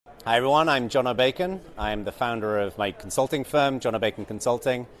Hi everyone, I'm Jono Bacon. I'm the founder of my consulting firm, Jono Bacon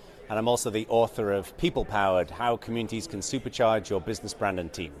Consulting, and I'm also the author of People Powered: How Communities Can Supercharge Your Business Brand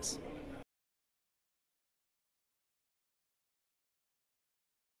and Teams.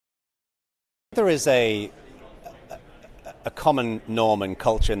 There is a common norm and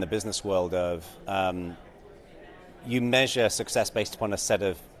culture in the business world of you measure success based upon a set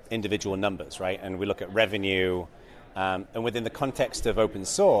of individual numbers, right? And we look at revenue, and within the context of open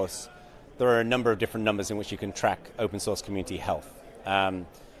source, there are a number of different numbers in which you can track open source community health.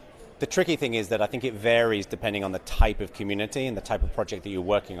 The tricky thing is that I think it varies depending on the type of community and the type of project that you're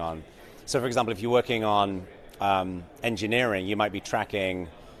working on. So, for example, if you're working on engineering, you might be tracking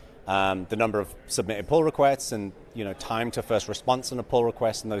the number of submitted pull requests and time to first response on a pull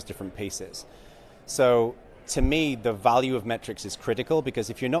request and those different pieces. So to me, the value of metrics is critical because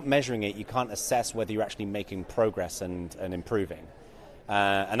if you're not measuring it, you can't assess whether you're actually making progress and improving.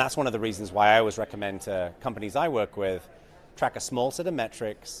 And that's one of the reasons why I always recommend to companies I work with, track a small set of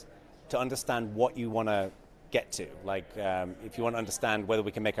metrics to understand what you want to get to. Like if you want to understand whether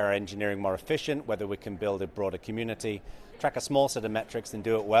we can make our engineering more efficient, whether we can build a broader community, track a small set of metrics and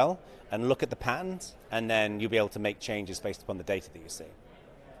do it well, and look at the patterns, and then you'll be able to make changes based upon the data that you see.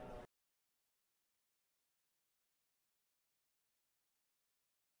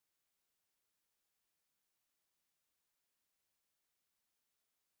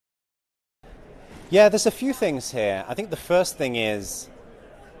 Yeah, there's a few things here. I think the first thing is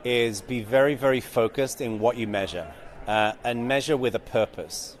be very, very focused in what you measure, and measure with a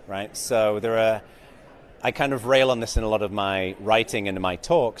purpose, right? So I kind of rail on this in a lot of my writing and in my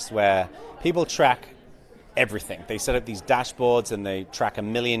talks where people track everything. They set up these dashboards and they track a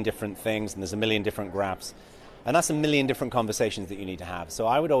million different things and there's a million different graphs. And that's a million different conversations that you need to have. So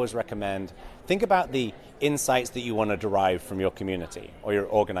I would always recommend, think about the insights that you want to derive from your community or your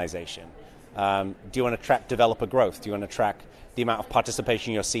organization. Do you want to track developer growth? Do you want to track the amount of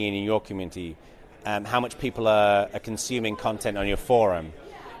participation you're seeing in your community? How much people are consuming content on your forum?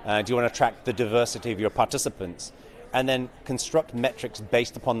 Do you want to track the diversity of your participants? And then construct metrics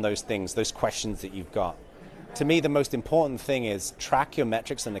based upon those things, those questions that you've got. To me, the most important thing is track your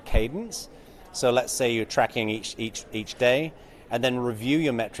metrics in a cadence. So let's say you're tracking each day, and then review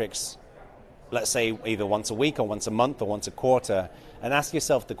your metrics, let's say either once a week or once a month or once a quarter, and ask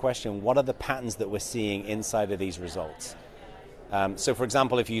yourself the question, what are the patterns that we're seeing inside of these results? So for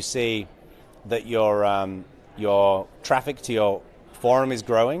example, if you see that your traffic to your forum is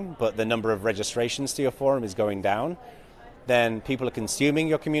growing, but the number of registrations to your forum is going down, then people are consuming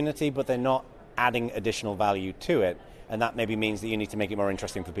your community, but they're not adding additional value to it, and that maybe means that you need to make it more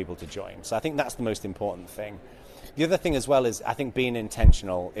interesting for people to join. So I think that's the most important thing. The other thing as well is, I think being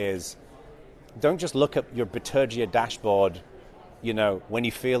intentional is, don't just look at your Bitergia dashboard, when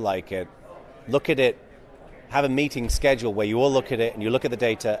you feel like it. Look at it, have a meeting schedule where you all look at it and you look at the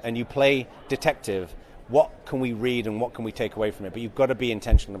data and you play detective. What can we read and what can we take away from it? But you've got to be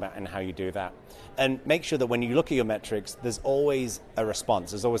intentional about in how you do that. And make sure that when you look at your metrics, there's always a response.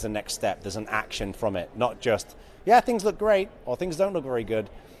 There's always a next step. There's an action from it. Not just, yeah, things look great or things don't look very good.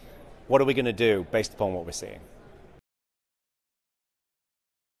 What are we going to do based upon what we're seeing?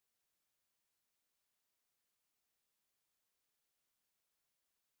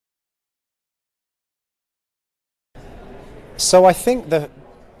 So I think the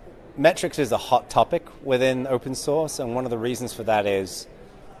metrics is a hot topic within open source, and one of the reasons for that is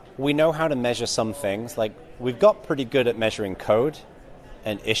we know how to measure some things. Like, we've got pretty good at measuring code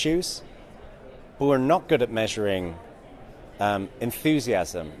and issues, but we're not good at measuring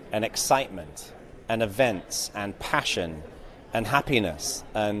enthusiasm and excitement and events and passion and happiness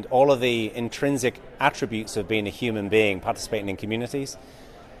and all of the intrinsic attributes of being a human being participating in communities.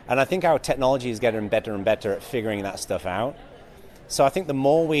 And I think our technology is getting better and better at figuring that stuff out. So I think the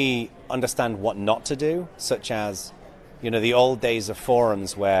more we understand what not to do, such as, the old days of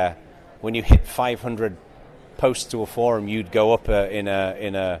forums where when you hit 500 posts to a forum, you'd go up in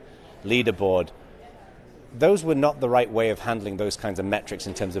a leaderboard. Those were not the right way of handling those kinds of metrics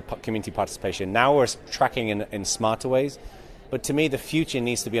in terms of community participation. Now we're tracking in smarter ways. But to me, the future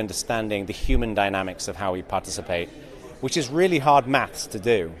needs to be understanding the human dynamics of how we participate, which is really hard maths to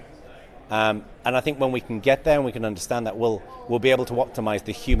do. And I think when we can get there and we can understand that, we'll be able to optimize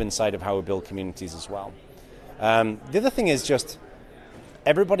the human side of how we build communities as well. The other thing is just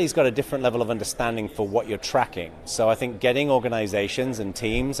everybody's got a different level of understanding for what you're tracking. So I think getting organizations and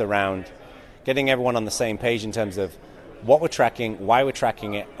teams around, getting everyone on the same page in terms of what we're tracking, why we're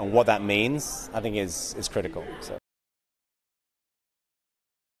tracking it, and what that means, I think is critical. So.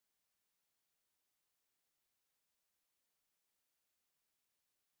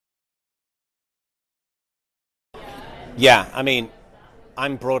 Yeah, I mean,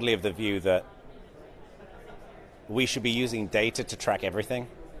 I'm broadly of the view that we should be using data to track everything.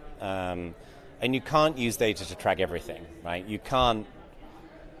 And you can't use data to track everything, right? You can't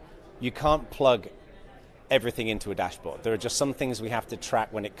plug everything into a dashboard. There are just some things we have to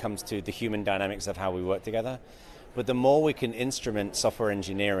track when it comes to the human dynamics of how we work together. But the more we can instrument software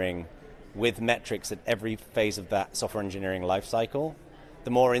engineering with metrics at every phase of that software engineering lifecycle,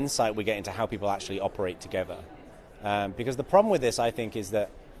 the more insight we get into how people actually operate together. Because the problem with this, I think, is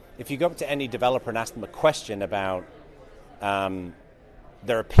that if you go up to any developer and ask them a question about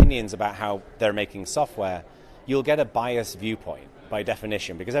their opinions about how they're making software, you'll get a biased viewpoint by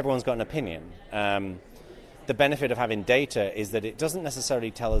definition, because everyone's got an opinion. The benefit of having data is that it doesn't necessarily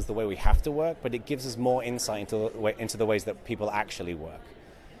tell us the way we have to work, but it gives us more insight into the ways that people actually work.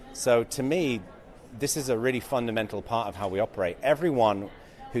 So to me, this is a really fundamental part of how we operate. Everyone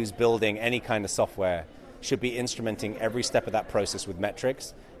who's building any kind of software should be instrumenting every step of that process with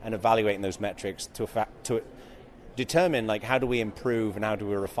metrics and evaluating those metrics to determine, like, how do we improve and how do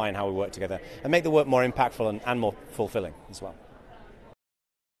we refine how we work together and make the work more impactful and more fulfilling as well.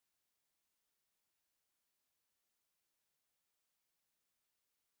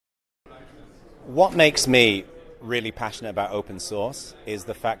 What makes me really passionate about open source is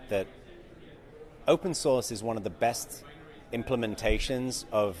the fact that open source is one of the best implementations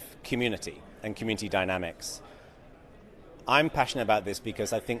of community and community dynamics. I'm passionate about this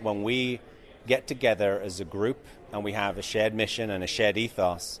because I think when we get together as a group and we have a shared mission and a shared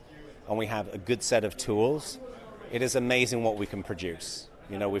ethos and we have a good set of tools, it is amazing what we can produce.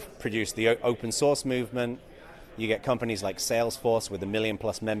 You know, we've produced the open source movement. You get companies like Salesforce with 1 million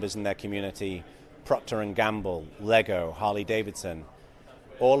plus members in their community, Procter & Gamble, Lego, Harley Davidson.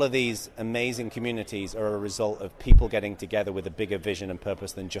 All of these amazing communities are a result of people getting together with a bigger vision and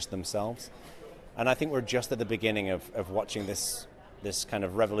purpose than just themselves. And I think we're just at the beginning of watching this kind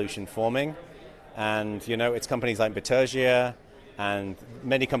of revolution forming. And, you know, it's companies like Bitergia and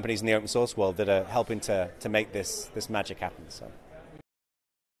many companies in the open source world that are helping to make this magic happen. So.